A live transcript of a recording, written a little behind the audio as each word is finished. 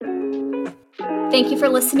Thank you for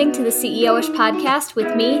listening to the CEO-ish podcast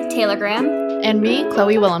with me, Taylor Graham. And me,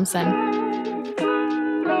 Chloe Williamson.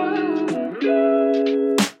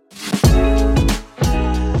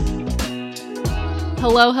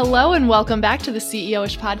 Hello, and welcome back to the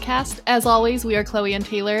CEO-ish podcast. As always, we are Chloe and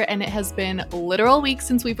Taylor, and it has been literal weeks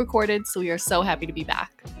since we've recorded, so we are so happy to be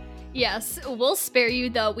back. Yes, we'll spare you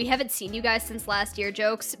the "we haven't seen you guys since last year"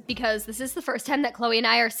 jokes, because this is the first time that Chloe and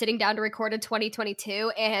I are sitting down to record in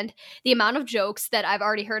 2022, and the amount of jokes that I've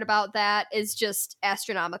already heard about that is just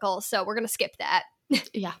astronomical, so we're going to skip that.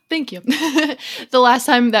 Yeah, thank you. The last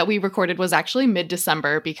time that we recorded was actually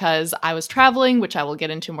mid-December because I was traveling, which I will get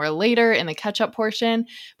into more later in the catch-up portion,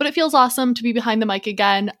 but it feels awesome to be behind the mic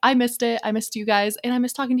again. I missed it. I missed you guys, and I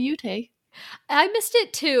missed talking to you, Tay. I missed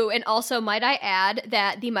it too, and also might I add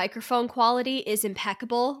that the microphone quality is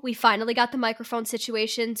impeccable. We finally got the microphone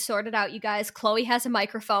situation sorted out, you guys. Chloe has a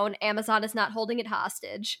microphone. Amazon is not holding it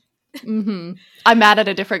hostage. Mm-hmm. I'm mad at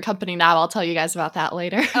a different company now. I'll tell you guys about that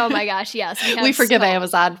later. Oh my gosh, yes. We forgive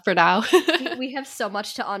Amazon for now. We have so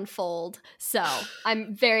much to unfold. So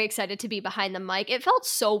I'm very excited to be behind the mic. It felt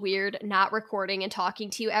so weird not recording and talking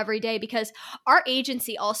to you every day because our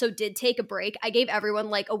agency also did take a break. I gave everyone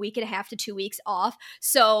like a week and a half to 2 weeks off.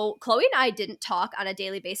 So Chloe and I didn't talk on a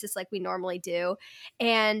daily basis like we normally do.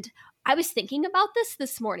 And I was thinking about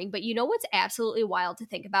this morning, but you know what's absolutely wild to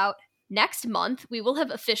think about? Next month, we will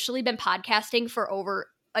have officially been podcasting for over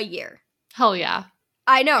a year. Hell yeah.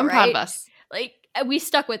 I know, I'm right? proud of us. Like, we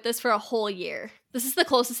stuck with this for a whole year. This is the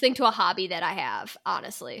closest thing to a hobby that I have,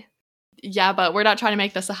 honestly. Yeah, but we're not trying to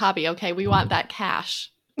make this a hobby, okay? We want that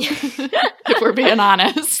cash. If we're being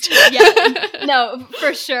honest. Yeah, no,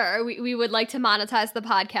 for sure. We would like to monetize the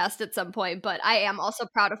podcast at some point, but I am also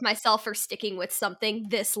proud of myself for sticking with something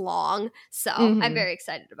this long. So I'm very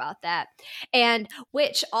excited about that. And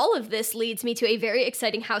which all of this leads me to a very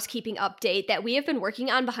exciting housekeeping update that we have been working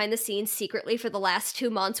on behind the scenes secretly for the last 2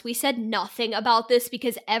 months. We said nothing about this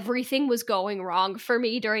because everything was going wrong for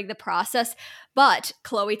me during the process. But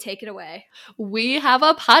Chloe, take it away. We have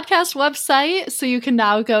a podcast website, so you can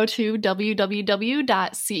now go to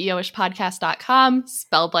www.ceoishpodcast.com,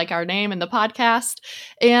 spelled like our name in the podcast.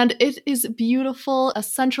 And it is beautiful, a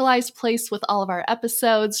centralized place with all of our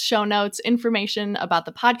episodes, show notes, information about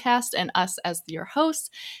the podcast and us as your hosts.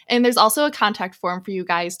 And there's also a contact form for you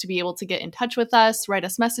guys to be able to get in touch with us, write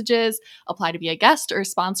us messages, apply to be a guest or a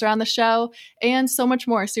sponsor on the show, and so much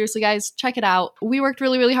more. Seriously, guys, check it out. We worked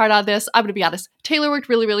really, really hard on this. I'm going to be honest. Taylor worked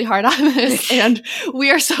really, really hard on this, and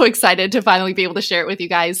we are so excited to finally be able to share it with you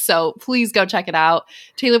guys. So please go check it out.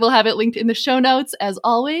 Taylor will have it linked in the show notes as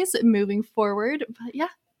always moving forward. But yeah.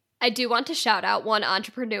 I do want to shout out one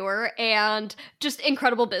entrepreneur and just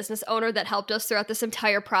incredible business owner that helped us throughout this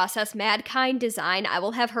entire process, Madkind Design. I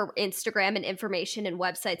will have her Instagram and information and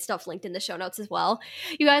website stuff linked in the show notes as well.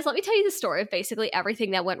 You guys, let me tell you the story of basically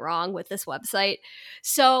everything that went wrong with this website.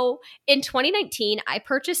 So in 2019, I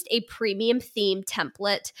purchased a premium theme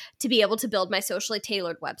template to be able to build my socially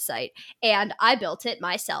tailored website. And I built it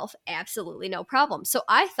myself, absolutely no problem. So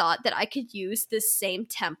I thought that I could use this same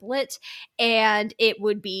template and it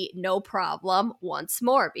would be no problem once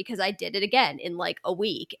more because I did it again in like a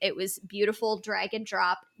week. It was beautiful, drag and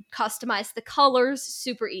drop, customize the colors,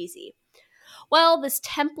 super easy. Well, this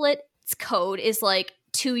template's code is like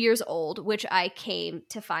 2 years old, which I came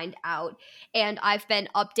to find out, and I've been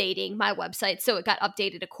updating my website, so it got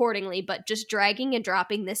updated accordingly, but just dragging and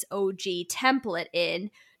dropping this OG template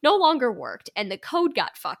in no longer worked, and the code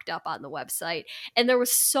got fucked up on the website, and there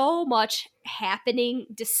was so much happening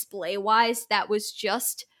display-wise that was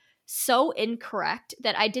just so incorrect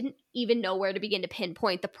that I didn't even know where to begin to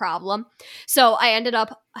pinpoint the problem. So I ended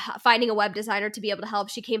up finding a web designer to be able to help.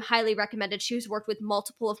 She came highly recommended. She's worked with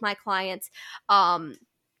multiple of my clients. I've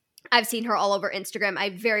seen her all over Instagram.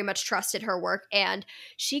 I very much trusted her work, and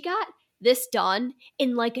she got this done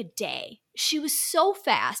in like a day. She was so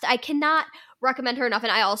fast. I cannot recommend her enough.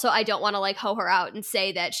 And I don't want to like hoe her out and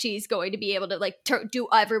say that she's going to be able to like do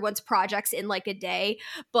everyone's projects in like a day.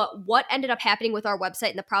 But what ended up happening with our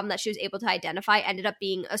website and the problem that she was able to identify ended up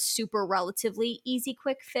being a super relatively easy,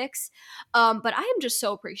 quick fix. But I am just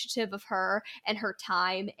so appreciative of her and her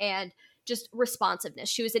time and just responsiveness.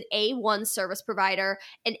 She was an A1 service provider,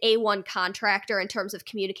 an A1 contractor in terms of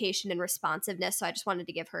communication and responsiveness. So I just wanted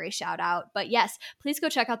to give her a shout out. But yes, please go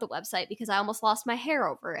check out the website because I almost lost my hair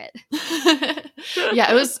over it.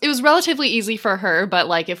 Yeah, it was relatively easy for her, but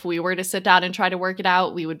like if we were to sit down and try to work it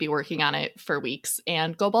out, we would be working on it for weeks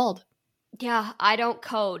and go bald. Yeah, I don't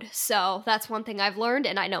code. So that's one thing I've learned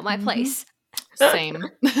and I know my place. Same.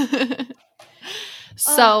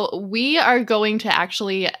 So we are going to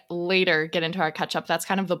actually later get into our catch up. That's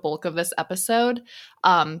kind of the bulk of this episode.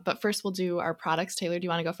 But first we'll do our products. Taylor, do you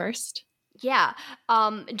want to go first? Yeah.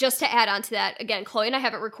 Just to add on to that, again, Chloe and I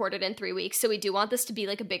haven't recorded in 3 weeks, so we do want this to be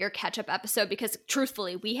like a bigger catch-up episode because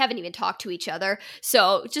truthfully, we haven't even talked to each other.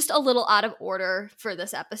 So just a little out of order for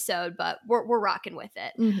this episode, but we're rocking with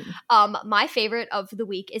it. Mm-hmm. My favorite of the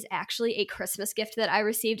week is actually a Christmas gift that I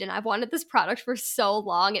received, and I've wanted this product for so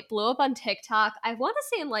long. It blew up on TikTok. I want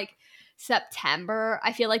to say in like September.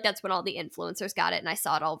 I feel like that's when all the influencers got it and I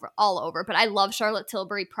saw it all over. But I love Charlotte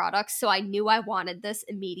Tilbury products, so I knew I wanted this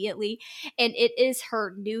immediately. And it is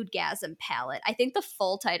her Nudegasm palette. I think the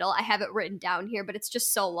full title, I have it written down here, but it's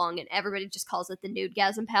just so long and everybody just calls it the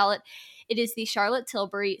Nudegasm palette. It is the Charlotte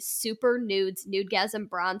Tilbury Super Nudes Nudegasm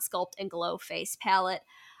Bronze Sculpt and Glow Face Palette.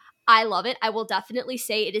 I love it. I will definitely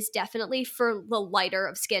say it is definitely for the lighter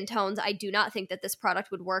of skin tones. I do not think that this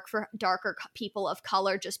product would work for darker people of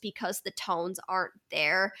color just because the tones aren't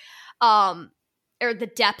there. Or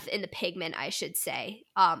the depth in the pigment, I should say.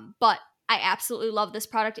 But I absolutely love this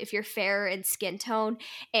product if you're fair in skin tone,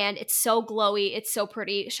 and it's so glowy, it's so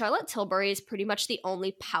pretty. Charlotte Tilbury is pretty much the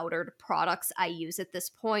only powdered products I use at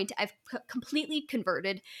this point. I've completely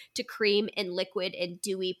converted to cream and liquid and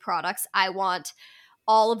dewy products. I want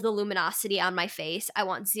all of the luminosity on my face. I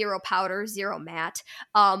want zero powder, zero matte.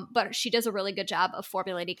 But she does a really good job of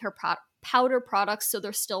formulating her powder products so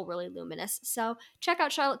they're still really luminous. So check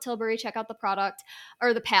out Charlotte Tilbury, check out the product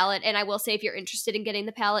or the palette. And I will say if you're interested in getting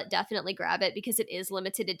the palette, definitely grab it because it is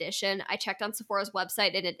limited edition. I checked on Sephora's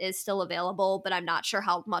website and it is still available, but I'm not sure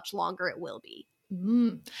how much longer it will be.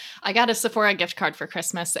 I got a Sephora gift card for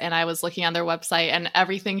Christmas and I was looking on their website and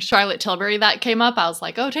everything Charlotte Tilbury that came up, I was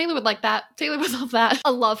like, oh, Taylor would like that. Taylor would love that. I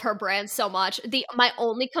love her brand so much. My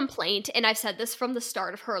only complaint, and I've said this from the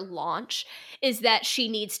start of her launch, is that she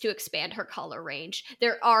needs to expand her color range.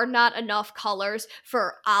 There are not enough colors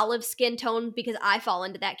for olive skin tone because I fall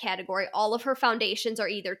into that category. All of her foundations are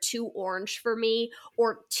either too orange for me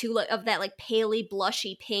or too of that like paley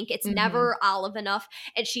blushy pink. It's never olive enough,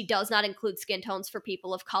 and she does not include skin tones for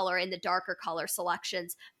people of color in the darker color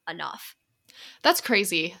selections enough. That's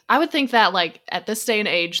crazy. I would think that like at this day and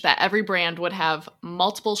age that every brand would have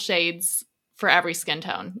multiple shades for every skin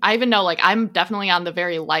tone. I even know like I'm definitely on the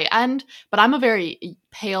very light end, but I'm a very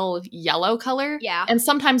pale yellow color. Yeah. And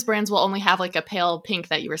sometimes brands will only have like a pale pink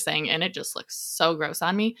that you were saying, and it just looks so gross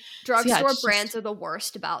on me. Drugstore brands are the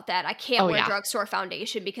worst about that. I can't wear drugstore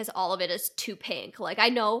foundation because all of it is too pink. Like I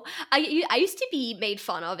know I used to be made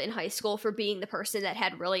fun of in high school for being the person that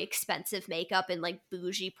had really expensive makeup and like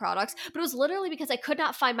bougie products, but it was literally because I could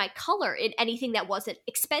not find my color in anything that wasn't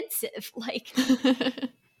expensive. Like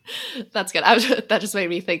That's good. That just made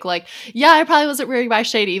me think like, yeah, I probably wasn't wearing my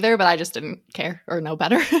shade either, but I just didn't care or know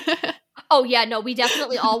better. Oh, yeah, no, we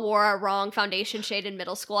definitely all wore our wrong foundation shade in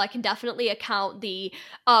middle school. I can definitely account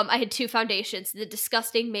I had two foundations, the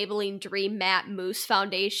disgusting Maybelline Dream Matte Mousse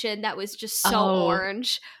foundation that was just so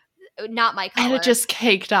orange. Not my color. And it just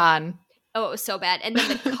caked on. Oh, it was so bad. And then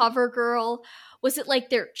the CoverGirl, was it like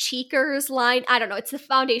their Cheekers line? I don't know. It's the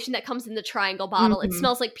foundation that comes in the triangle bottle. It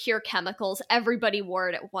smells like pure chemicals. Everybody wore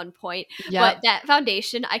it at one point. Yep. But that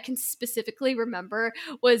foundation, I can specifically remember,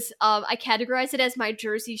 was I categorized it as my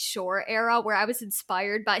Jersey Shore era where I was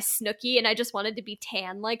inspired by Snooki and I just wanted to be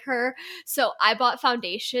tan like her. So I bought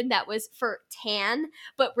foundation that was for tan,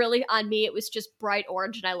 but really on me it was just bright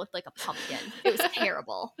orange and I looked like a pumpkin. It was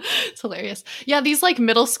terrible. It's hilarious. Yeah, these like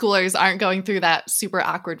middle schoolers aren't going through that super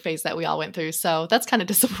awkward phase that we all went through. So that's kind of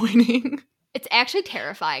disappointing. It's actually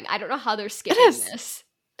terrifying. I don't know how they're skipping this.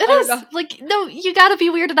 It is. Like, no, you got to be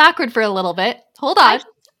weird and awkward for a little bit. Hold on.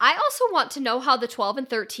 I also want to know how the 12 and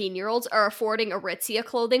 13-year-olds are affording Aritzia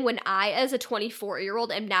clothing when I, as a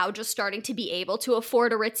 24-year-old, am now just starting to be able to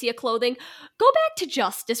afford Aritzia clothing. Go back to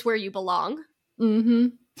Justice where you belong.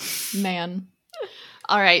 Man.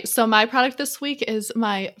 All right, so my product this week is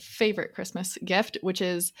my favorite Christmas gift, which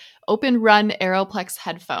is Open Run Aeroplex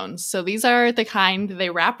headphones. So these are the kind, they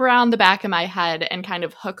wrap around the back of my head and kind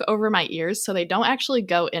of hook over my ears so they don't actually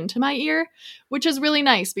go into my ear, which is really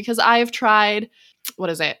nice because I've tried, what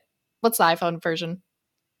is it? What's the iPhone version?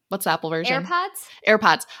 What's the Apple version?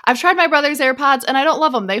 AirPods. I've tried my brother's AirPods and I don't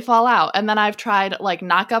love them. They fall out. And then I've tried like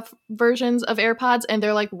knock-up versions of AirPods and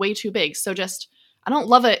they're like way too big. So just I don't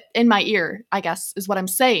love it in my ear, I guess, is what I'm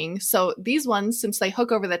saying. So these ones, since they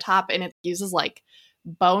hook over the top and it uses like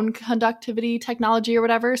bone conductivity technology or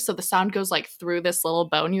whatever, so the sound goes like through this little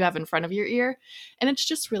bone you have in front of your ear, and it's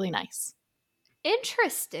just really nice.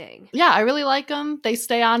 Interesting. Yeah, I really like them. They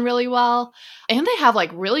stay on really well, and they have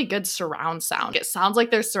like really good surround sound. It sounds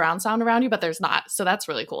like there's surround sound around you, but there's not. So that's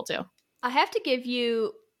really cool too. I have to give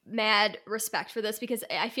you mad respect for this because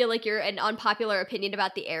I feel like you're an unpopular opinion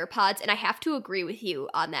about the AirPods, and I have to agree with you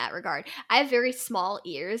on that regard. I have very small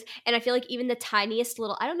ears, and I feel like even the tiniest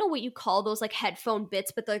little, I don't know what you call those like headphone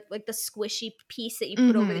bits, but like the squishy piece that you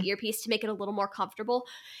put over the earpiece to make it a little more comfortable.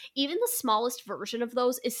 Even the smallest version of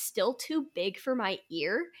those is still too big for my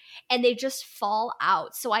ear, and they just fall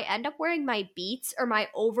out. So I end up wearing my Beats or my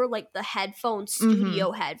over like the headphone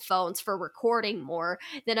studio headphones for recording more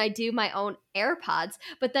than I do my own AirPods.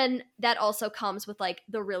 But then that also comes with like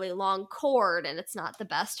the really long cord, and it's not the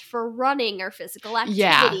best for running or physical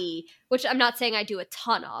activity, which I'm not saying I do a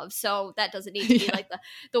ton of. So that doesn't need to be like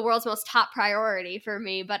the world's most top priority for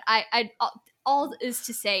me. But I all is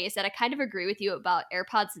to say is that I kind of agree with you about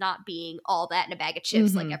AirPods not being all that in a bag of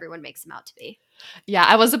chips like everyone makes them out to be. Yeah,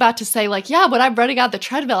 I was about to say, like, yeah, when I'm running on the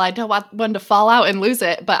treadmill, I don't want one to fall out and lose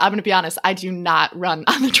it. But I'm going to be honest, I do not run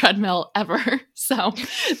on the treadmill ever. So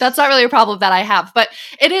that's not really a problem that I have. But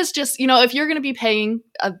it is just, you know, if you're going to be paying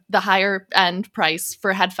the higher end price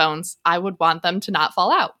for headphones, I would want them to not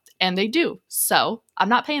fall out. And they do. So I'm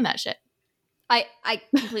not paying that shit. I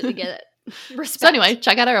completely get it. Respect. So anyway,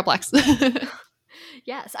 check out Aeroplex.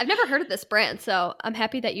 Yes, I've never heard of this brand, so I'm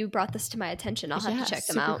happy that you brought this to my attention. I'll have to check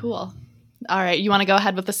them out. Cool. All right, you want to go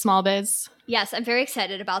ahead with the small biz? Yes, I'm very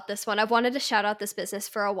excited about this one. I've wanted to shout out this business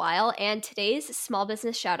for a while, and today's small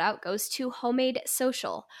business shout out goes to Homemade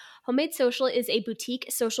Social. Homemade Social is a boutique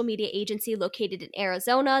social media agency located in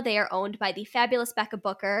Arizona. They are owned by the fabulous Becca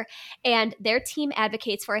Booker, and their team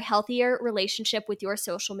advocates for a healthier relationship with your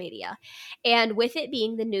social media. And with it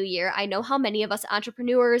being the new year, I know how many of us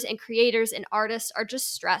entrepreneurs and creators and artists are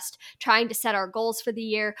just stressed trying to set our goals for the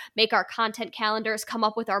year, make our content calendars, come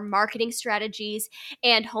up with our marketing strategies,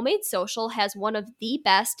 and Homemade Social has one of the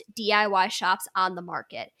best DIY shops on the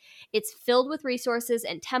market. It's filled with resources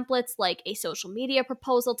and templates like a social media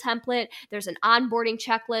proposal template. There's an onboarding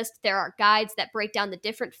checklist. There are guides that break down the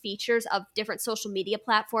different features of different social media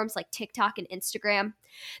platforms like TikTok and Instagram.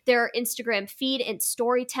 There are Instagram feed and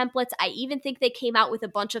story templates. I even think they came out with a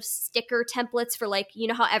bunch of sticker templates for, like, you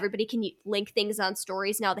know how everybody can link things on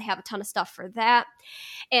stories now? They have a ton of stuff for that.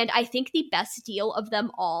 And I think the best deal of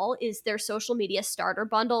them all is their social media starter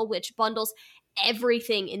bundle, which bundles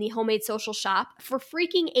everything in the Homemade Social shop for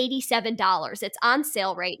freaking $87. It's on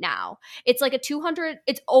sale right now. It's like it's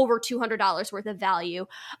over $200 worth of value.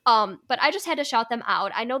 But I just had to shout them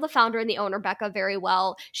out. I know the founder and the owner, Becca, very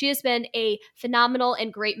well. She has been a phenomenal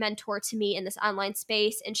and great mentor to me in this online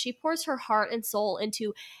space, and she pours her heart and soul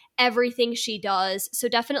into everything she does. So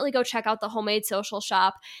definitely go check out the Homemade Social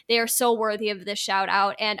shop. They are so worthy of this shout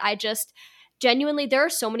out. And I just genuinely, there are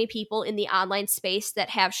so many people in the online space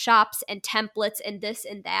that have shops and templates and this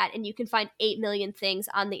and that, and you can find 8 million things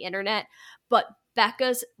on the internet, but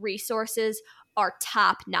Becca's resources are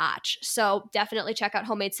top notch. So definitely check out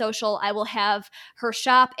Homemade Social. I will have her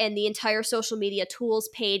shop and the entire social media tools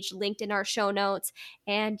page linked in our show notes.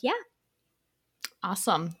 And yeah.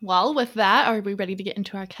 Awesome. Well, with that, are we ready to get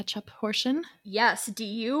into our catch-up portion? Yes. Do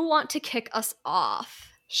you want to kick us off?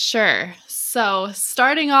 Sure. So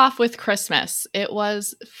starting off with Christmas, it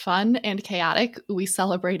was fun and chaotic. We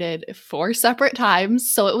celebrated 4 separate times,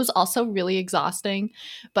 so it was also really exhausting,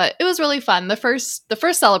 but it was really fun. The first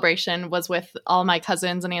celebration was with all my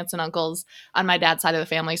cousins and aunts and uncles on my dad's side of the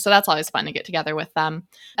family, so that's always fun to get together with them.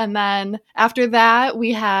 And then after that,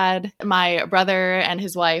 we had my brother and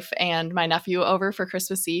his wife and my nephew over for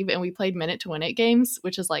Christmas Eve, and we played Minute to Win It games,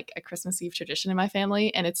 which is like a Christmas Eve tradition in my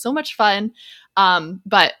family, and it's so much fun.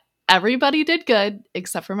 But everybody did good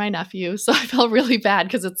except for my nephew. So I felt really bad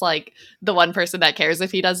because it's like the one person that cares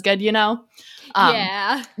if he does good, you know?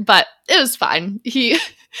 Yeah. But it was fine.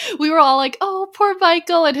 We were all like, oh, poor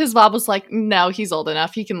Michael. And his mom was like, no, he's old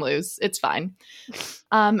enough. He can lose. It's fine.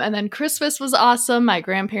 And then Christmas was awesome. My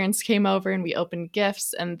grandparents came over and we opened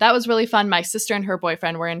gifts. And that was really fun. My sister and her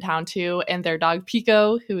boyfriend were in town too. And their dog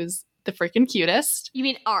Pico, who is the freaking cutest. You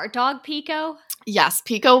mean our dog Pico? Yes.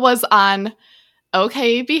 Pico was on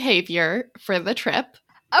okay behavior for the trip.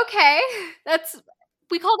 Okay.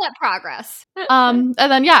 We call that progress. And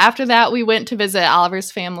then, yeah, after that, we went to visit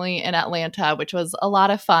Oliver's family in Atlanta, which was a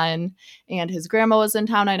lot of fun. And his grandma was in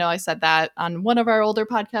town. I know I said that on one of our older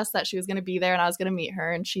podcasts that she was going to be there and I was going to meet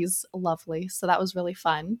her, and she's lovely. So that was really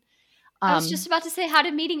fun. I was just about to say, how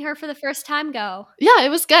did meeting her for the first time go? Yeah, it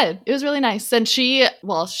was good. It was really nice. And she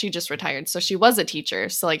just retired. So she was a teacher.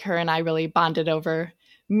 So like her and I really bonded over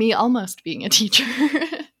me almost being a teacher.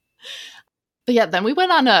 But yeah, then we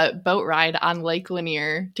went on a boat ride on Lake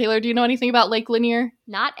Lanier. Taylor, do you know anything about Lake Lanier?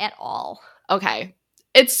 Not at all. Okay.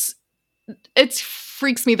 It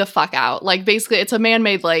freaks me the fuck out. Like basically it's a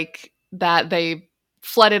man-made lake that they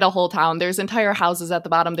flooded a whole town. There's entire houses at the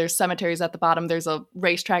bottom. There's cemeteries at the bottom. There's a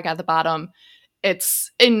racetrack at the bottom.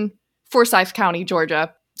 It's in Forsyth County,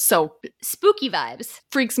 Georgia. So spooky vibes.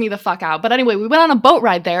 Freaks me the fuck out. But anyway, we went on a boat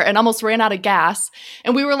ride there and almost ran out of gas.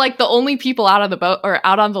 And we were like the only people out on the boat or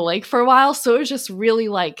out on the lake for a while. So it was just really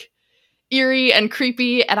like eerie and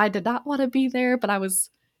creepy. And I did not want to be there, but I was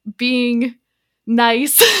being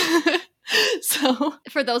nice. So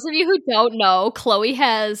for those of you who don't know, Chloe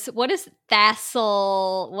has, what is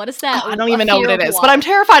Thassel? What is that? I don't even know what it is, but I'm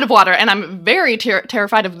terrified of water, and I'm very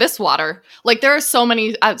terrified of this water. Like, there are so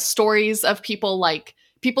many stories of people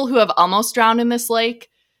who have almost drowned in this lake.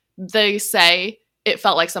 They say it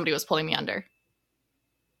felt like somebody was pulling me under.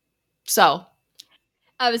 So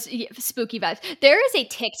spooky vibes. There is a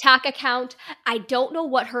TikTok account. I don't know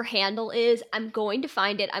what her handle is. I'm going to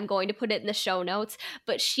find it. I'm going to put it in the show notes.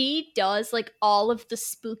 But she does like all of the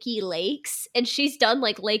spooky lakes, and she's done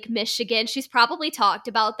like Lake Michigan. She's probably talked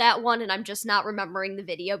about that one, and I'm just not remembering the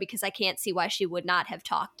video because I can't see why she would not have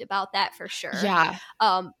talked about that for sure. Yeah.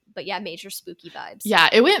 But yeah, major spooky vibes. Yeah,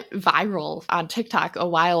 it went viral on TikTok a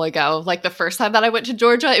while ago. Like the first time that I went to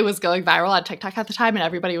Georgia, it was going viral on TikTok at the time, and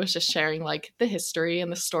everybody was just sharing like the history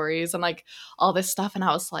and the stories and like all this stuff. And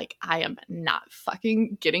I was like, I am not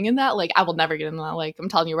fucking getting in that lake. I will never get in that lake. I'm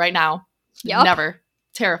telling you right now. Yep. Never.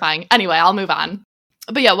 Terrifying. Anyway, I'll move on.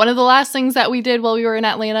 But yeah, one of the last things that we did while we were in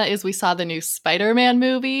Atlanta is we saw the new Spider-Man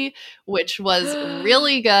movie, which was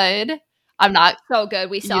really good. I'm not so good.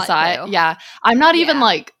 We saw it. Yeah. I'm not even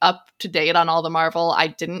like up to date on all the Marvel. I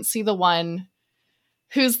didn't see the one.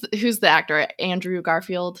 Who's the actor? Andrew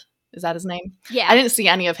Garfield. Is that his name? Yeah. I didn't see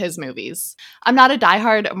any of his movies. I'm not a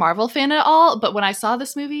diehard Marvel fan at all, but when I saw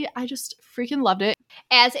this movie, I just freaking loved it.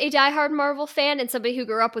 As a diehard Marvel fan and somebody who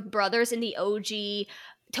grew up with brothers in the OG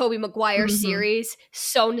Tobey Maguire series,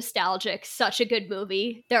 so nostalgic, such a good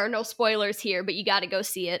movie. There are no spoilers here, but you got to go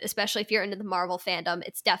see it, especially if you're into the Marvel fandom.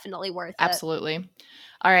 It's definitely worth it. Absolutely.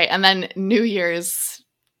 All right, and then New Year's.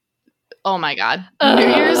 Oh my God. New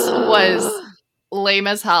Year's was lame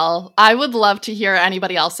as hell. I would love to hear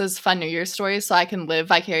anybody else's fun New Year's stories so I can live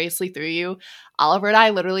vicariously through you. Oliver and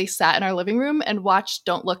I literally sat in our living room and watched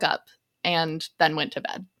Don't Look Up and then went to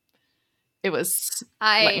bed. It was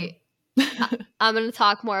lame. I'm going to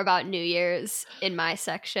talk more about New Year's in my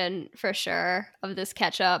section for sure of this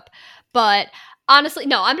catch up. But honestly,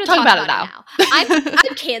 no, I'm going to talk about it now.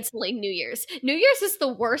 I'm canceling New Year's. New Year's is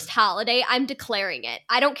the worst holiday. I'm declaring it.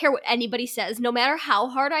 I don't care what anybody says. No matter how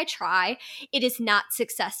hard I try, it is not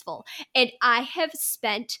successful. And I have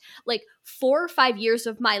spent like 4 or 5 years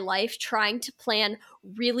of my life trying to plan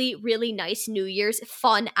really, really nice New Year's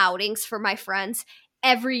fun outings for my friends.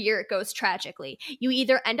 Every year it goes tragically. You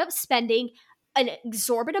either end up spending an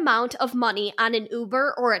exorbitant amount of money on an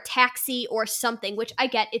Uber or a taxi or something, which I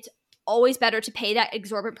get. It's always better to pay that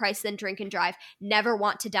exorbitant price than drink and drive. Never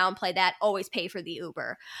want to downplay that. Always pay for the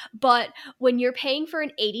Uber. But when you're paying for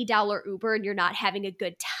an $80 Uber and you're not having a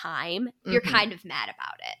good time, you're kind of mad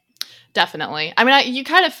about it. Definitely. I mean, you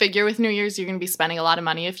kind of figure with New Year's you're going to be spending a lot of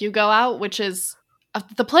money if you go out, which is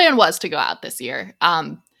the plan was to go out this year.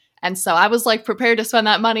 And so I was like prepared to spend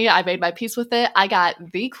that money. I made my peace with it. I got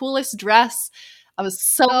the coolest dress. I was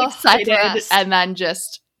so excited. And then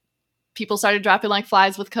just people started dropping like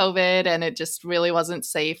flies with COVID, and it just really wasn't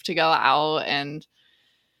safe to go out. And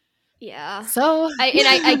yeah. So I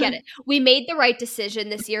get it. We made the right decision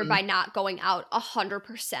this year by not going out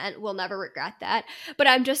 100%. We'll never regret that. But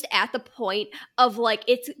I'm just at the point of like,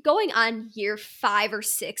 it's going on year 5 or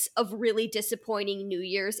 6 of really disappointing New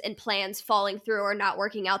Year's and plans falling through or not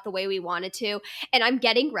working out the way we wanted to. And I'm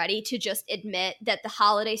getting ready to just admit that the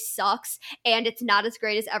holiday sucks and it's not as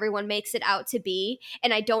great as everyone makes it out to be.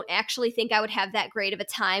 And I don't actually think I would have that great of a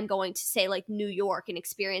time going to say like New York and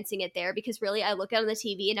experiencing it there, because really I look out on the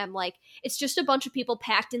TV and I'm like, it's just a bunch of people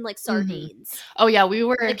packed in like sardines. Oh yeah, we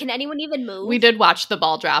were like, can anyone even move? We did watch the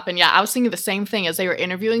ball drop, and yeah, I was thinking the same thing as they were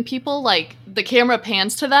interviewing people. Like the camera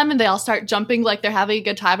pans to them and they all start jumping like they're having a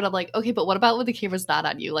good time, and I'm like, okay, but what about when the camera's not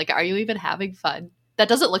on you? Like, are you even having fun? That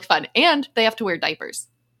doesn't look fun. And they have to wear diapers.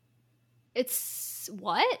 It's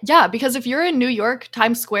what? Yeah, because if you're in New York,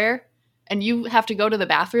 Times Square, and you have to go to the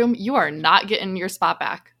bathroom, you are not getting your spot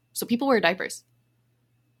back. So people wear diapers.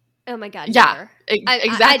 Oh my God. Yeah,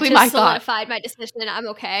 exactly. I my just thought. solidified my decision. I'm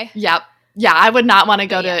okay. Yep. Yeah, I would not want to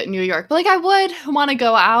go to New York, but like I would want to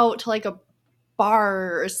go out to like a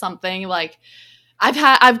bar or something. Like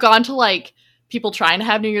I've gone to like people trying to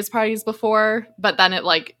have New Year's parties before, but then it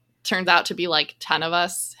like turns out to be like 10 of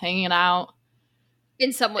us hanging out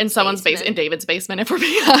in someone's basement, in David's basement, if we're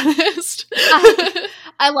being honest.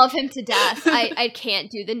 I love him to death. I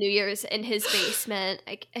can't do the New Year's in his basement.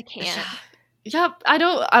 I can't. Yep,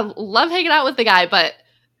 I love hanging out with the guy, but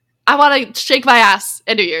I want to shake my ass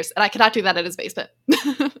at New Year's, and I cannot do that in his basement.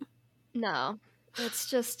 No, it's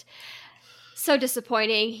just so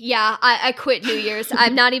disappointing. Yeah, I quit New Year's.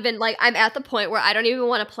 I'm not even like, I'm at the point where I don't even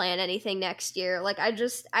want to plan anything next year. Like,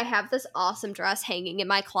 I have this awesome dress hanging in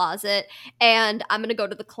my closet, and I'm going to go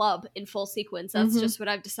to the club in full sequins. That's just what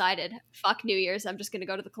I've decided. Fuck New Year's. I'm just going to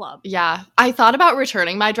go to the club. Yeah, I thought about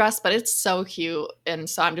returning my dress, but it's so cute, and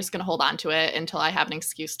so I'm just going to hold on to it until I have an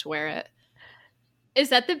excuse to wear it. Is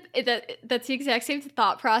that that's the exact same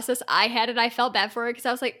thought process I had, and I felt bad for it because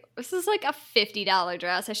I was like, this is like a $50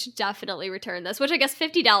 dress. I should definitely return this, which I guess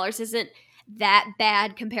 $50 isn't that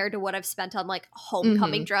bad compared to what I've spent on like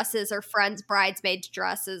homecoming dresses or friends' bridesmaids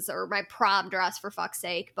dresses or my prom dress, for fuck's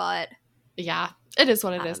sake. But yeah, it is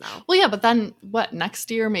what it is. Well, yeah, but then what, next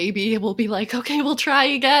year maybe we'll be like, okay, we'll try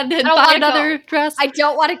again and buy another dress. I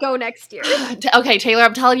don't want to go next year. Okay, Taylor,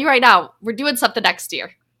 I'm telling you right now, we're doing something next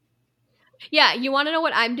year. Yeah, you want to know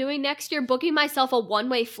what I'm doing next year? Booking myself a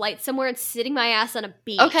one-way flight somewhere and sitting my ass on a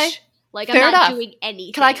beach. Okay. Like, I'm not doing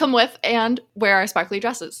anything. Can I come with and wear our sparkly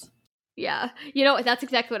dresses? Yeah. You know, that's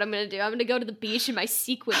exactly what I'm going to do. I'm going to go to the beach in my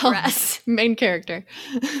sequin dress. Main character.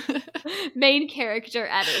 Main character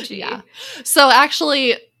energy. Yeah. So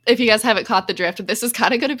actually, if you guys haven't caught the drift, this is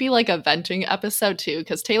kind of going to be like a venting episode too,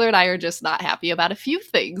 because Taylor and I are just not happy about a few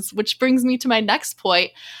things, which brings me to my next point.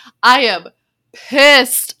 I am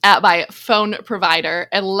pissed at my phone provider,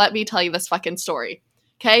 and let me tell you this fucking story.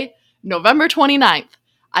 Okay? November 29th,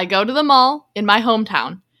 I go to the mall in my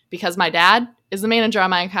hometown because my dad is the manager on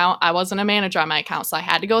my account. I wasn't a manager on my account, so I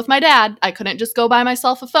had to go with my dad. I couldn't just go buy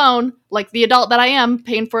myself a phone like the adult that I am,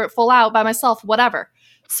 paying for it full out by myself, whatever.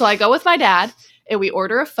 So I go with my dad, and we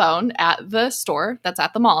order a phone at the store that's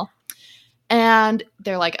at the mall. And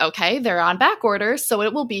they're like, okay, they're on back order, so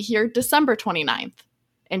it will be here December 29th.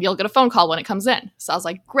 And you'll get a phone call when it comes in. So I was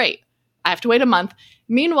like, great. I have to wait a month.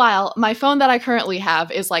 Meanwhile, my phone that I currently have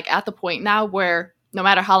is like at the point now where no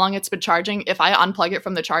matter how long it's been charging, if I unplug it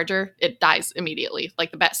from the charger, it dies immediately.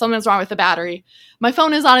 Like something's wrong with the battery. My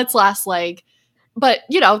phone is on its last leg. But,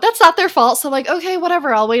 you know, that's not their fault. So like, okay,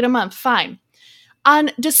 whatever. I'll wait a month. Fine.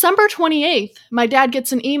 On December 28th, my dad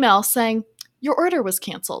gets an email saying, your order was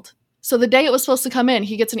canceled. So the day it was supposed to come in,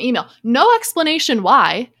 he gets an email. No explanation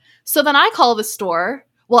why. So then I call the store.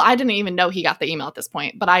 Well, I didn't even know he got the email at this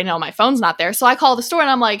point, but I know my phone's not there. So I call the store and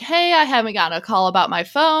I'm like, hey, I haven't gotten a call about my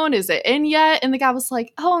phone. Is it in yet? And the guy was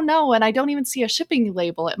like, oh, no. And I don't even see a shipping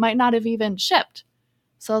label. It might not have even shipped.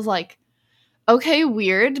 So I was like, okay,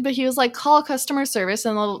 weird. But he was like, call customer service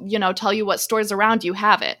and they'll, you know, tell you what stores around you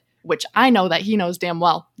have it, which I know that he knows damn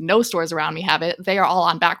well. No stores around me have it. They are all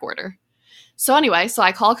on back order. So anyway, so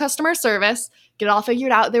I call customer service, get it all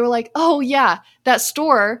figured out. They were like, oh, yeah, that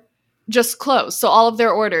store just closed. So all of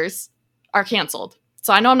their orders are canceled.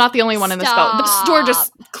 So I know I'm not the only one in this boat. The store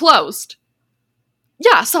just closed.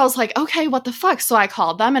 Yeah. So I was like, okay, what the fuck? So I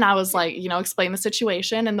called them and I was like, you know, explain the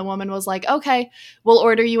situation. And the woman was like, okay, we'll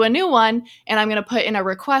order you a new one. And I'm going to put in a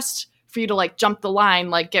request for you to like jump the line,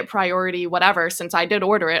 like get priority, whatever, since I did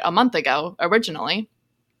order it a month ago originally.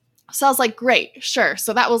 So I was like, great, sure.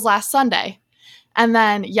 So that was last Sunday. And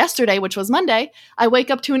then yesterday, which was Monday, I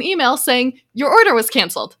wake up to an email saying your order was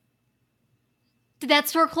canceled. Did that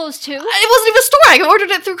store close too? It wasn't even a store. I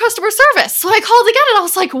ordered it through customer service. So I called again and I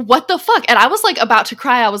was like, what the fuck? And I was like about to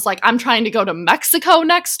cry. I was like, I'm trying to go to Mexico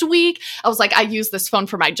next week. I was like, I use this phone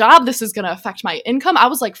for my job. This is going to affect my income. I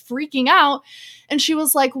was like freaking out. And she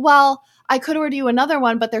was like, well, I could order you another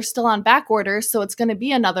one, but they're still on back order. So it's going to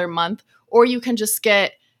be another month. Or you can just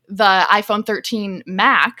get the iPhone 13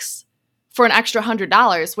 Max for an extra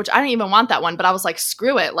 $100, which I didn't even want that one, but I was like,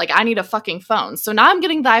 screw it. Like, I need a fucking phone. So now I'm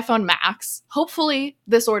getting the iPhone Max. Hopefully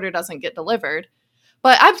this order doesn't get delivered.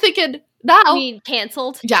 But I'm thinking now. I mean,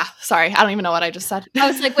 canceled? Yeah, sorry. I don't even know what I just said. I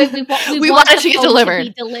was like, wait, we want it to get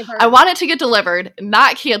delivered. I want it to get delivered,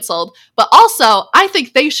 not canceled. But also, I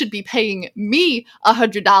think they should be paying me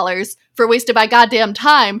 $100 for wasting my goddamn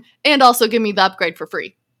time and also give me the upgrade for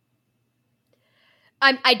free.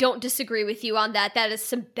 I don't disagree with you on that. That is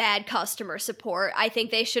some bad customer support. I think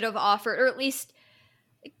they should have offered, or at least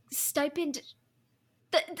stipend.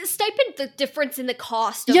 The stipend, the difference in the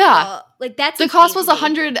cost. Of that's the cost was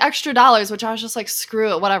 $100 extra, which I was just like,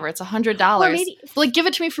 screw it, whatever. It's $100. Or maybe like, give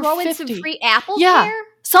it to me for throw $50. In some free Apple Care.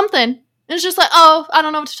 Something. And it's just like, oh, I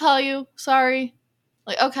don't know what to tell you. Sorry.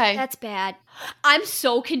 Like, okay. That's bad. I'm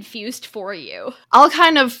so confused for you. I'll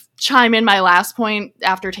kind of chime in my last point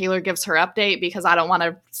after Taylor gives her update because I don't want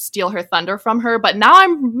to steal her thunder from her. But now I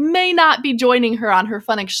may not be joining her on her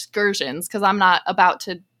fun excursions because I'm not about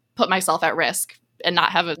to put myself at risk and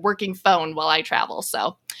not have a working phone while I travel.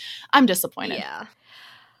 So I'm disappointed. Yeah.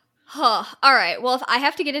 Huh. All right. Well, if I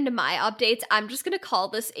have to get into my updates, I'm just going to call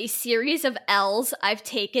this a series of L's I've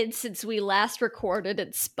taken since we last recorded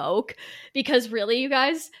and spoke. Because really, you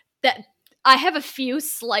guys, that I have a few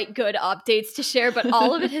slight good updates to share, but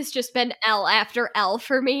all of it has just been L after L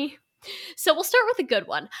for me. So we'll start with a good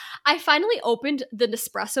one. I finally opened the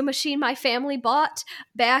Nespresso machine my family bought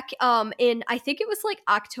back in, I think it was like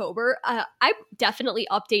October. I definitely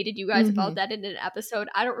updated you guys about that in an episode.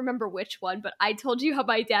 I don't remember which one, but I told you how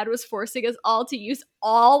my dad was forcing us all to use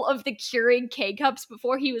all of the Keurig K-Cups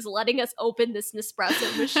before he was letting us open this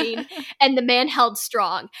Nespresso machine. And the man held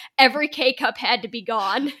strong. Every K-Cup had to be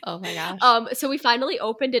gone. Oh my gosh. So we finally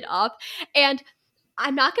opened it up. And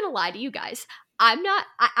I'm not going to lie to you guys.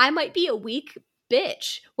 I might be a weak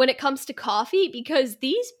bitch when it comes to coffee because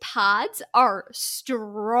these pods are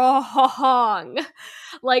strong.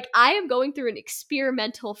 Like, I am going through an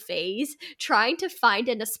experimental phase trying to find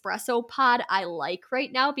an espresso pod I like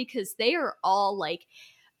right now because they are all like,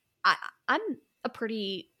 I'm a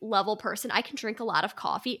pretty level person. I can drink a lot of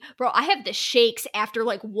coffee. Bro, I have the shakes after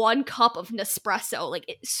like 1 cup of Nespresso. Like,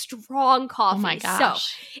 it's strong coffee. Oh my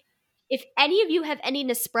gosh. So, if any of you have any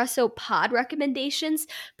Nespresso pod recommendations,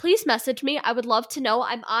 please message me. I would love to know.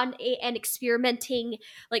 I'm on an experimenting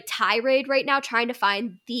like tirade right now, trying to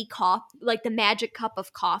find the like the magic cup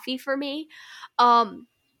of coffee for me.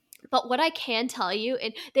 But what I can tell you,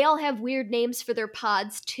 and they all have weird names for their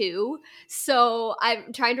pods too. So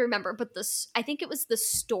I'm trying to remember, but I think it was the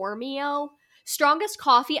Stormio. Strongest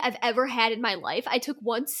coffee I've ever had in my life. I took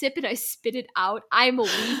 1 sip and I spit it out. I'm a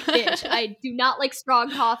weak bitch. I do not like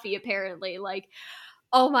strong coffee, apparently. Like,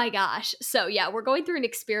 oh my gosh. So yeah, we're going through an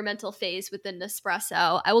experimental phase with the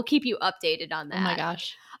Nespresso. I will keep you updated on that. Oh my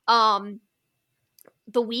gosh.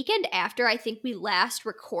 The weekend after I think we last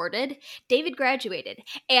recorded, David graduated.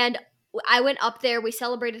 And I went up there. We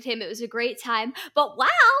celebrated him. It was a great time. But while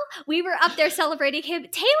we were up there celebrating him,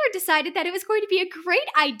 Taylor decided that it was going to be a great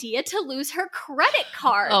idea to lose her credit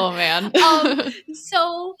card. Oh, man.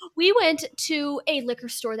 So we went to a liquor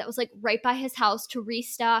store that was like right by his house to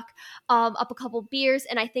restock up a couple beers.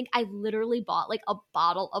 And I think I literally bought like a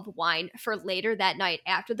bottle of wine for later that night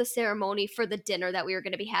after the ceremony for the dinner that we were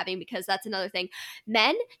going to be having, because that's another thing.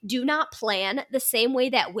 Men do not plan the same way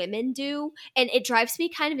that women do. And it drives me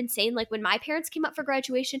kind of insane. Like when my parents came up for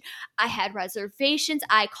graduation, I had reservations.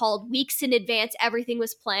 I called weeks in advance. Everything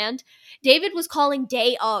was planned. David was calling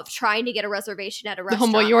day of trying to get a reservation at a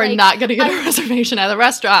restaurant. Well, you are not going to get a reservation at a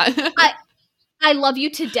restaurant. I love you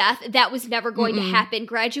to death. That was never going to happen.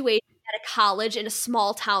 Graduation at a college in a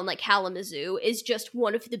small town like Kalamazoo is just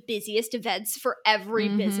one of the busiest events for every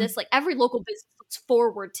business. Like every local business looks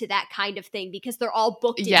forward to that kind of thing because they're all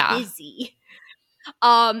booked and busy.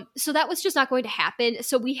 So that was just not going to happen.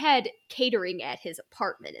 So we had catering at his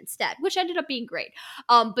apartment instead, which ended up being great.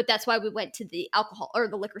 But that's why we went to the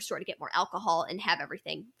liquor store to get more alcohol and have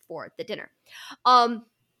everything for the dinner.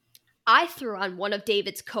 I threw on one of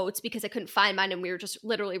David's coats because I couldn't find mine and we were just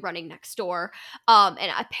literally running next door. And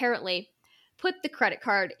apparently put the credit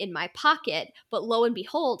card in my pocket, but lo and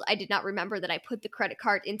behold, I did not remember that I put the credit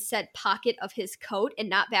card in said pocket of his coat and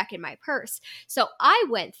not back in my purse. So I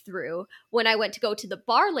went through when I went to go to the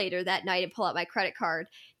bar later that night and pull out my credit card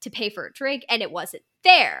to pay for a drink, and it wasn't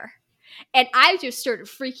there. And I just started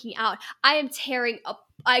freaking out. I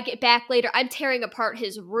get back later. I'm tearing apart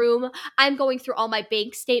his room. I'm going through all my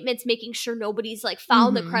bank statements, making sure nobody's like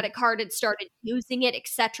found the credit card and started using it,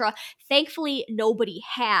 etc. Thankfully, nobody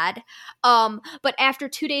had. But after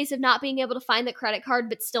 2 days of not being able to find the credit card,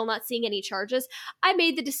 but still not seeing any charges, I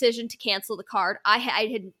made the decision to cancel the card. I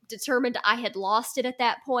had determined I had lost it at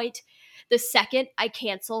that point. The second I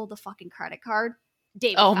cancel the fucking credit card,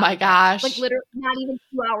 David. Oh my gosh. Like literally not even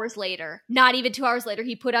 2 hours later,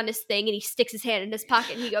 he put on his thing and he sticks his hand in his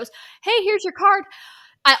pocket and he goes, "Hey, here's your card."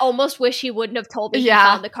 I almost wish he wouldn't have told me he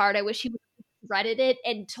found the card. I wish he would have Reddit it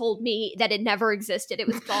and told me that it never existed. It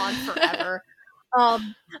was gone forever.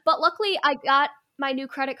 But luckily I got my new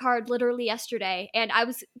credit card literally yesterday, and I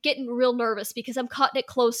was getting real nervous because I'm cutting it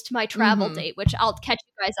close to my travel date, which I'll catch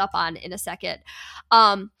you guys up on in a second.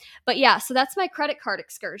 But yeah, so that's my credit card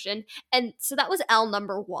excursion. And so that was L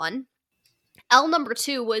number 1. L number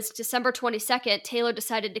 2 was December 22nd. Taylor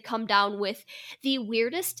decided to come down with the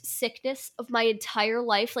weirdest sickness of my entire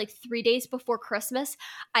life, like 3 days before Christmas.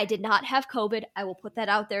 I did not have COVID. I will put that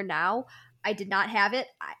out there now. I did not have it.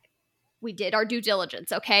 We did our due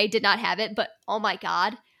diligence, okay? Did not have it, but oh my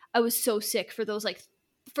God, I was so sick for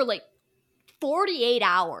 48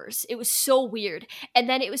 hours. It was so weird. And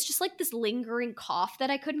then it was just like this lingering cough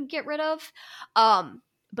that I couldn't get rid of.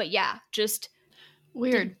 But yeah, just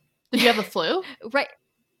Weird. Did you have the flu? Right.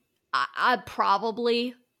 I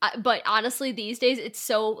probably, but honestly, these days it's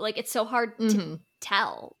so hard to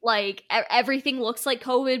tell. Like everything looks like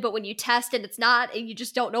COVID, but when you test and it's not, and you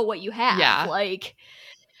just don't know what you have. Yeah. Like,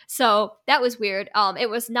 so that was weird. It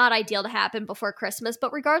was not ideal to happen before Christmas,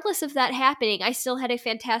 but regardless of that happening, I still had a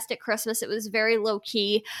fantastic Christmas. It was very low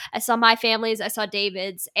key. I saw my family's, I saw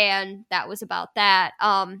David's, and that was about that.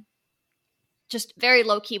 Just very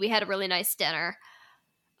low key. We had a really nice dinner.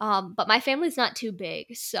 But my family's not too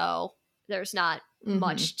big, so there's not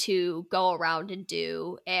much to go around and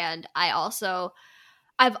do. And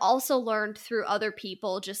I've also learned through other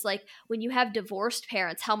people, just like when you have divorced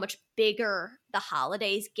parents, how much bigger the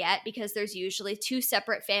holidays get, because there's usually two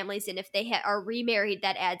separate families. And if they are remarried,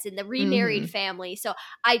 that adds in the remarried family. So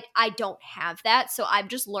I don't have that. So I'm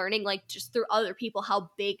just learning, like, just through other people, how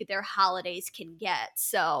big their holidays can get.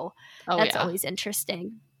 So that's always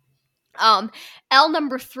interesting. L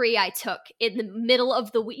number 3 I took in the middle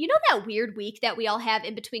of the week. You know that weird week that we all have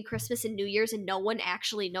in between Christmas and New Year's and no one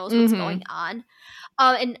actually knows what's going on?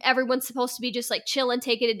 And everyone's supposed to be just like chilling,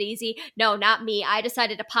 taking it easy. No, not me. I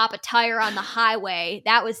decided to pop a tire on the highway.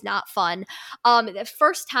 That was not fun. The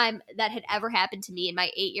first time that had ever happened to me in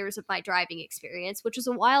my 8 years of my driving experience, which was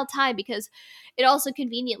a wild time because it also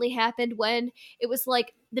conveniently happened when it was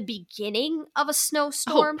like the beginning of a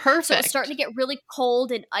snowstorm. Oh, perfect. So it was starting to get really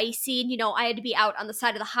cold and icy. And, you know, I had to be out on the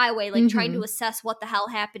side of the highway, like trying to assess what the hell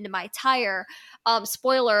happened to my tire.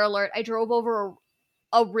 Spoiler alert, I drove over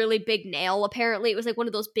a really big nail. Apparently it was like one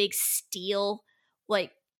of those big steel,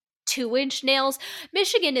 like 2-inch nails.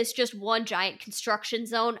 Michigan is just one giant construction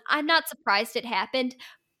zone. I'm not surprised it happened,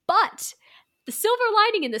 but the silver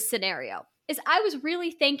lining in this scenario is I was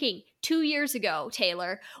really thinking 2 years ago,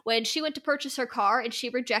 Taylor, when she went to purchase her car and she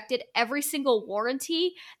rejected every single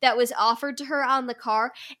warranty that was offered to her on the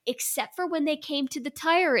car, except for when they came to the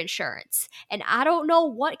tire insurance. And I don't know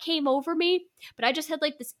what came over me, but I just had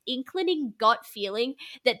like this inclining gut feeling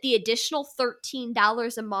that the additional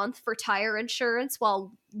 $13 a month for tire insurance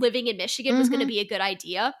while living in Michigan was going to be a good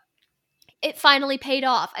idea. It finally paid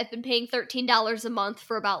off. I've been paying $13 a month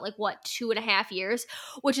for about 2.5 years,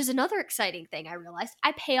 which is another exciting thing I realized.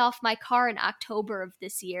 I pay off my car in October of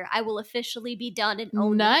this year. I will officially be done and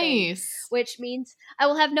own the thing, which means I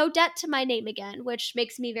will have no debt to my name again, which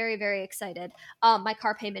makes me very, very excited. My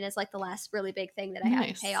car payment is like the last really big thing that I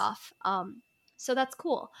have to pay off. So that's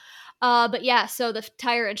cool. But yeah, so the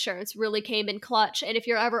tire insurance really came in clutch. And if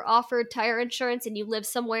you're ever offered tire insurance and you live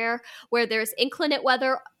somewhere where there's inclement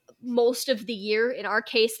weather most of the year, in our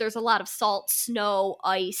case there's a lot of salt, snow,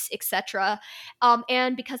 ice, etc.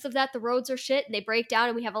 And because of that, the roads are shit and they break down,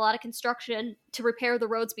 and we have a lot of construction to repair the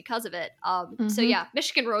roads because of it. So yeah,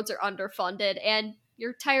 Michigan roads are underfunded and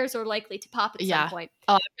your tires are likely to pop at some point.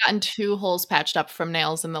 I've gotten 2 holes patched up from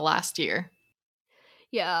nails in the last year.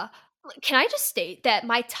 Yeah. Can I just state that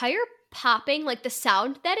my tire popping, like the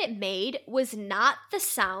sound that it made was not the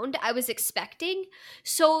sound I was expecting.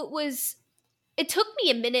 So it took me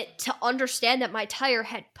a minute to understand that my tire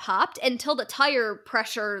had popped until the tire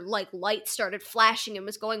pressure light started flashing and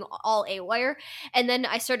was going all AWire. And then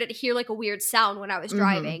I started to hear a weird sound when I was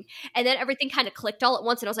driving. And then everything kind of clicked all at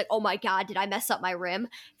once and I was like, oh my God, did I mess up my rim?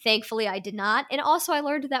 Thankfully I did not. And also I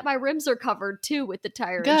learned that my rims are covered too with the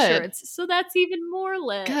tire insurance. So that's even more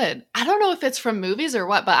lit. Good. I don't know if it's from movies or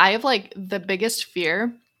what, but I have the biggest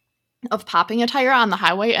fear of popping a tire on the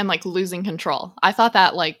highway and losing control. I thought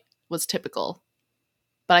that was typical,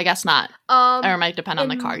 but I guess not. Or it might depend on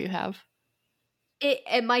the car you have.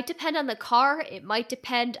 It might depend on the car. It might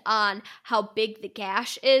depend on how big the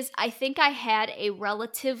gash is. I think I had a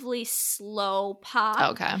relatively slow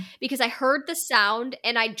pop. Okay. Because I heard the sound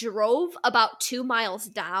and I drove about 2 miles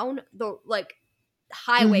down the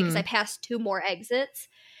highway because I passed 2 more exits.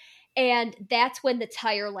 And that's when the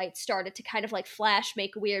tire light started to kind of flash,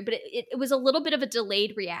 make weird, but it was a little bit of a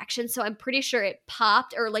delayed reaction. So I'm pretty sure it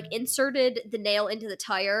popped or inserted the nail into the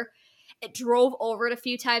tire. It drove over it a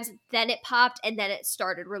few times, then it popped, and then it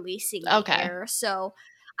started releasing the air. So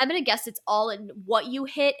I'm going to guess it's all in what you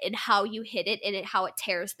hit and how you hit it and how it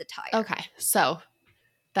tears the tire. Okay. So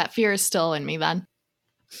that fear is still in me then.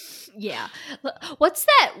 Yeah. What's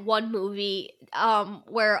that one movie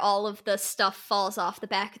where all of the stuff falls off the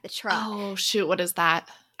back of the truck? Oh, shoot. What is that?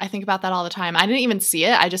 I think about that all the time. I didn't even see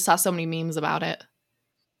it. I just saw so many memes about it.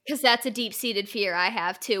 Because that's a deep-seated fear I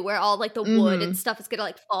have, too, where all the wood and stuff is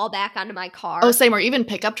going to fall back onto my car. Oh, same. Or even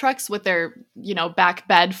pickup trucks with their, back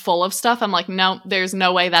bed full of stuff. I'm like, no, there's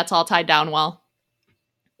no way that's all tied down well.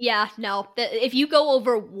 Yeah, no. If you go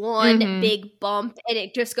over one big bump and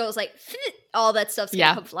it just goes all that stuff's going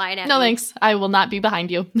to come flying at me. No, thanks. I will not be behind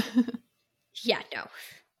you. Yeah, no.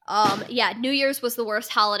 Yeah, New Year's was the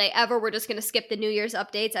worst holiday ever. We're just gonna skip the New Year's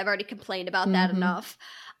updates. I've already complained about that Mm-hmm. enough.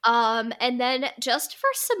 And then just for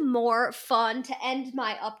some more fun to end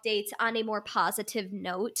my updates on a more positive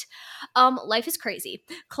note, life is crazy.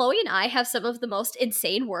 Chloe and I have some of the most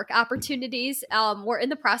insane work opportunities. We're in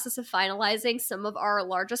the process of finalizing some of our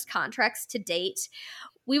largest contracts to date.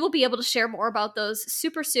 We will be able to share more about those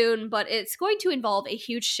super soon, but it's going to involve a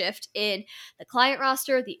huge shift in the client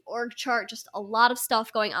roster, the org chart, just a lot of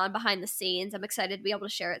stuff going on behind the scenes. I'm excited to be able to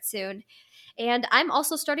share it soon. And I'm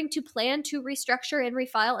also starting to plan to restructure and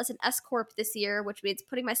refile as an S Corp this year, which means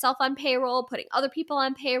putting myself on payroll, putting other people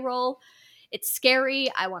on payroll. It's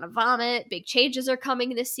scary. I want to vomit. Big changes are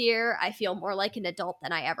coming this year. I feel more like an adult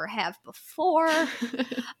than I ever have before.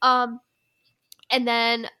 And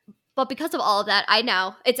then, but because of all of that,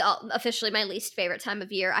 it's officially my least favorite time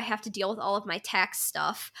of year. I have to deal with all of my tax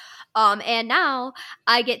stuff. And now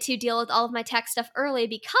I get to deal with all of my tax stuff early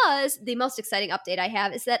because the most exciting update I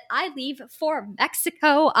have is that I leave for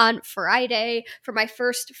Mexico on Friday for my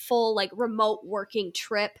first full remote working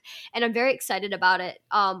trip. And I'm very excited about it.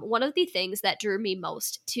 One of the things that drew me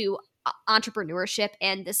most to entrepreneurship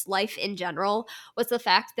and this life in general was the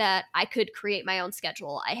fact that I could create my own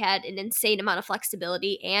schedule. I had an insane amount of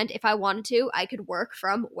flexibility, and if I wanted to, I could work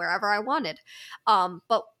from wherever I wanted.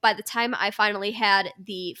 But by the time I finally had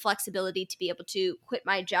the flexibility to be able to quit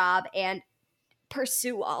my job and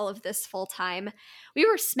pursue all of this full time, we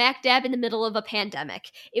were smack dab in the middle of a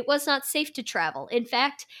pandemic. It was not safe to travel. In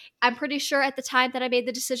fact, I'm pretty sure at the time that I made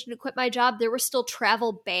the decision to quit my job, there were still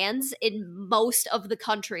travel bans in most of the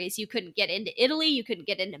countries. You couldn't get into Italy, you couldn't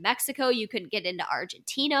get into Mexico, you couldn't get into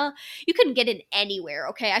Argentina, you couldn't get in anywhere.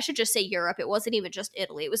 Okay, I should just say Europe. It wasn't even just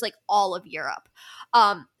Italy, it was like all of Europe.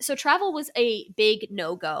 So travel was a big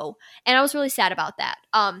no-go, and I was really sad about that.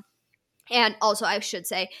 And also, I should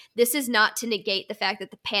say, this is not to negate the fact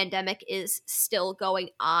that the pandemic is still going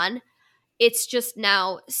on. It's just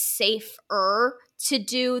now safer to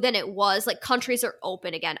do than it was. Like, countries are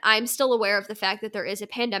open again. I'm still aware of the fact that there is a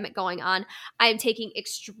pandemic going on. I am taking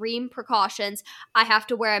extreme precautions. I have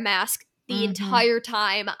to wear a mask the entire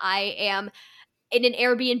time I am in an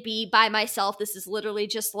Airbnb by myself. This is literally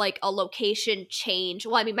just like a location change.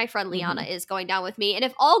 Well, I mean, my friend Liana is going down with me. And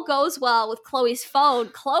if all goes well with Chloe's phone,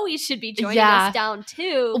 Chloe should be joining us down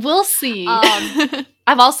too. We'll see.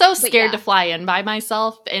 I'm also scared to fly in by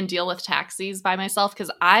myself and deal with taxis by myself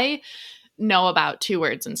because I know about 2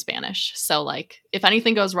 words in Spanish. So, if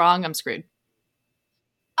anything goes wrong, I'm screwed.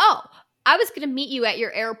 Oh, I was going to meet you at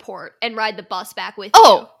your airport and ride the bus back with you.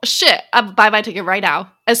 Oh, shit. I'm buy my ticket right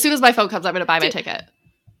now. As soon as my phone comes, I'm going to buy my ticket.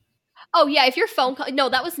 Oh, yeah, if your phone no,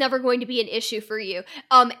 that was never going to be an issue for you.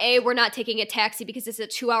 We're not taking a taxi because it's a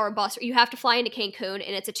 2-hour bus. You have to fly into Cancun,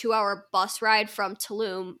 and it's a 2-hour bus ride from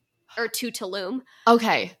Tulum, or to Tulum.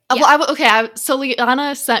 Okay. Yeah. So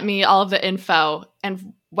Liana sent me all of the info,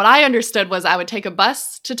 and what I understood was I would take a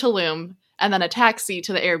bus to Tulum and then a taxi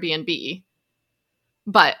to the Airbnb.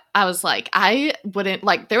 But I was like, I wouldn't,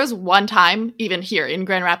 there was one time, even here in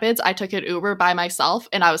Grand Rapids, I took an Uber by myself,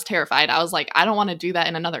 and I was terrified. I was like, I don't want to do that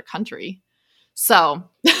in another country. So.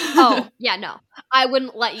 Oh, yeah, no. I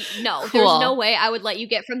wouldn't let you, no. Cool. There's no way I would let you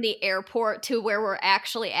get from the airport to where we're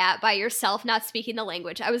actually at by yourself, not speaking the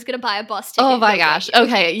language. I was going to buy a bus ticket. Oh my gosh.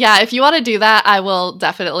 Okay, yeah, if you want to do that, I will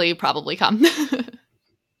definitely probably come.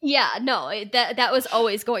 Yeah, no, that was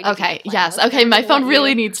always going to be Okay, yes. Okay, my phone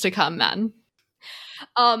really needs to come then.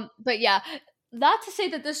 But yeah, not to say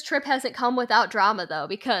that this trip hasn't come without drama though,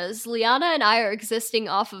 because Liana and I are existing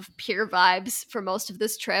off of pure vibes for most of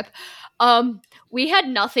this trip. We had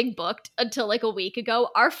nothing booked until a week ago.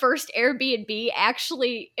 Our first Airbnb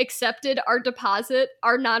actually accepted our deposit,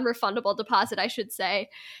 our non-refundable deposit, I should say,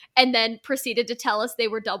 and then proceeded to tell us they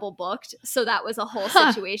were double booked. So that was a whole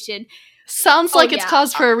situation. Sounds like it's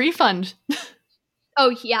cause for a refund.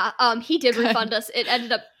 Oh, yeah. He did refund us. It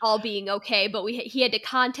ended up all being okay, but he had to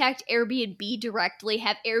contact Airbnb directly,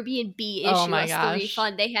 have Airbnb issue us the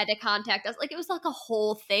refund. They had to contact us. It was a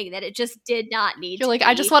whole thing that it just did not need. You're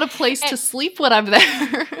I just want a place to sleep when I'm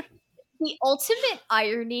there. The ultimate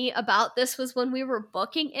irony about this was when we were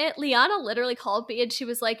booking it, Liana literally called me and she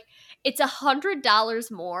was like, it's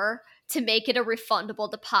 $100 more to make it a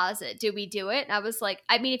refundable deposit. Do we do it? And I was like,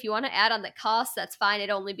 I mean, if you want to add on the cost, that's fine.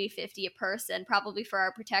 It'd only be $50 a person, probably for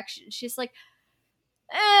our protection. She's like,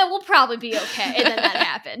 we'll probably be okay. And then that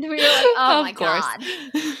happened. We were like, oh my God.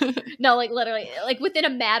 No, literally, within a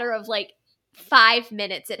matter of 5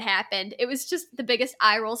 minutes it happened. It was just the biggest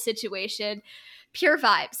eye roll situation. Pure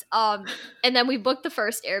vibes. And then we booked the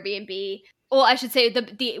first Airbnb. Well, I should say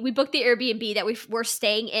we booked the Airbnb that we're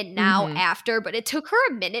staying in now after, but it took her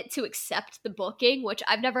a minute to accept the booking, which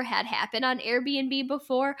I've never had happen on Airbnb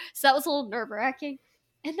before. So that was a little nerve-wracking.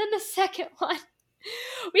 And then the second one,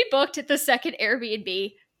 we booked the second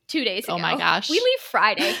Airbnb 2 days ago. Oh my gosh. We leave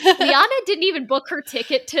Friday. Liana didn't even book her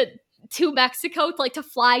ticket to Mexico, to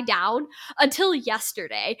fly down until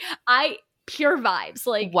yesterday. Pure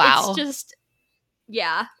vibes. Wow. It's just,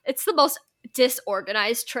 yeah, it's the most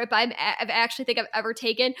disorganized trip I've actually think I've ever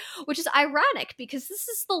taken, which is ironic because this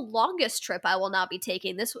is the longest trip I will not be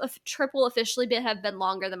taking. This trip will officially have been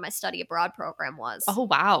longer than my study abroad program was. Oh,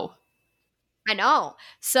 wow. I know.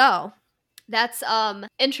 So that's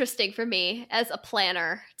interesting for me as a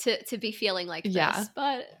planner to be feeling like this.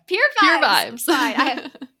 But pure vibes.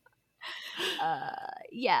 Fine.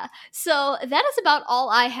 Yeah. So that is about all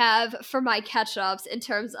I have for my catch-ups in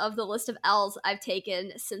terms of the list of L's I've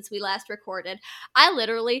taken since we last recorded. I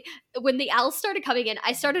literally, when the L's started coming in,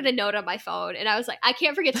 I started a note on my phone and I was like, I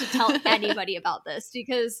can't forget to tell anybody about this,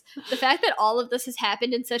 because the fact that all of this has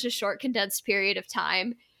happened in such a short, condensed period of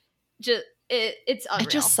time, it's unreal. It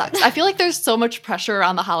just sucks. I feel like there's so much pressure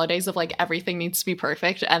around the holidays of everything needs to be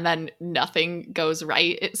perfect and then nothing goes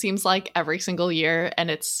right, it seems like, every single year,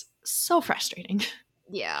 and it's so frustrating.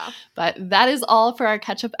 Yeah. But that is all for our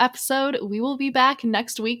catch-up episode. We will be back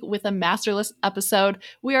next week with a Master List episode.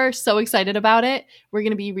 We are so excited about it. We're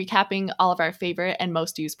going to be recapping all of our favorite and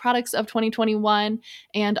most used products of 2021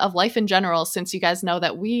 and of life in general, since you guys know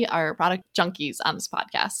that we are product junkies on this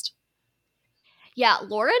podcast. Yeah,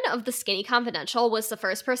 Lauren of The Skinny Confidential was the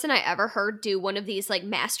first person I ever heard do one of these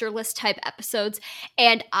Master List type episodes,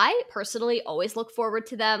 and I personally always look forward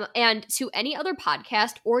to them and to any other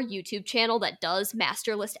podcast or YouTube channel that does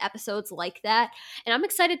Master List episodes like that. And I'm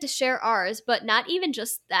excited to share ours, but not even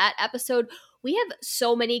just that episode. We have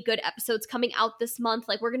so many good episodes coming out this month.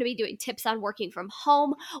 We're going to be doing tips on working from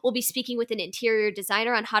home. We'll be speaking with an interior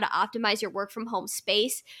designer on how to optimize your work from home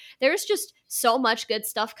space. There's just so much good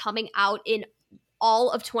stuff coming out in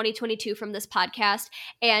all of 2022 from this podcast,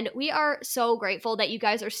 and we are so grateful that you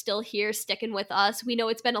guys are still here sticking with us. We know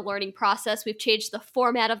it's been a learning process. We've changed the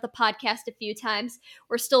format of the podcast a few times.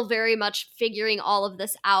 We're still very much figuring all of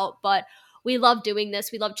this out, but we love doing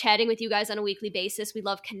this. We love chatting with you guys on a weekly basis. We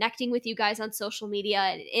love connecting with you guys on social media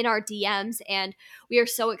and in our DMs, and we are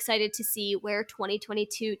so excited to see where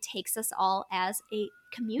 2022 takes us all as a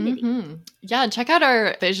community. Yeah, and check out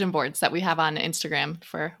our vision boards that we have on Instagram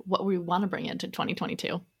for what we want to bring into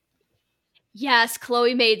 2022. Yes,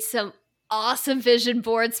 Chloe made some awesome vision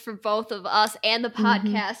boards for both of us and the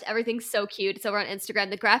podcast. Everything's so cute. It's over on Instagram.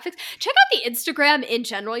 The graphics. Check out the Instagram in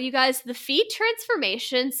general, you guys. The feed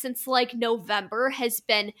transformation since November has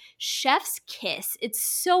been chef's kiss. It's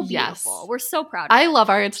so beautiful. Yes. We're so proud of it. I love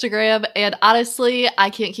our Instagram, and honestly, I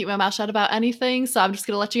can't keep my mouth shut about anything, so I'm just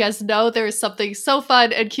going to let you guys know there is something so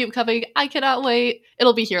fun and cute coming. I cannot wait.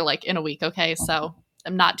 It'll be here in a week, okay? So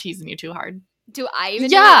I'm not teasing you too hard. Do I even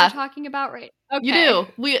know what you're talking about? Right. Okay. You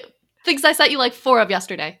do. Things I sent you 4 of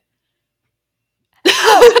yesterday.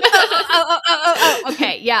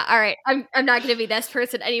 Okay, yeah, all right. I'm not going to be this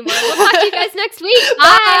person anymore. We'll talk to you guys next week.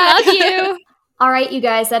 Bye. Love you. All right, you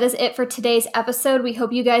guys, that is it for today's episode. We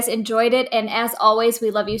hope you guys enjoyed it, and as always, we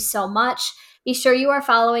love you so much. Be sure you are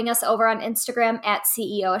following us over on Instagram at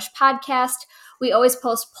CEO-ish Podcast. We always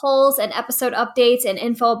post polls and episode updates and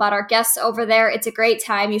info about our guests over there. It's a great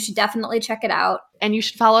time. You should definitely check it out. And you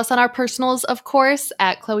should follow us on our personals, of course,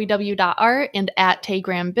 at chloew.art and at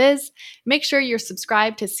taygrahmbiz. Make sure you're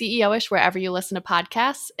subscribed to CEO-ish wherever you listen to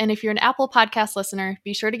podcasts. And if you're an Apple Podcast listener,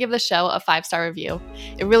 be sure to give the show a 5-star review.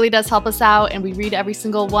 It really does help us out, and we read every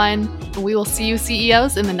single one. And we will see you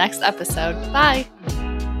CEOs in the next episode. Bye.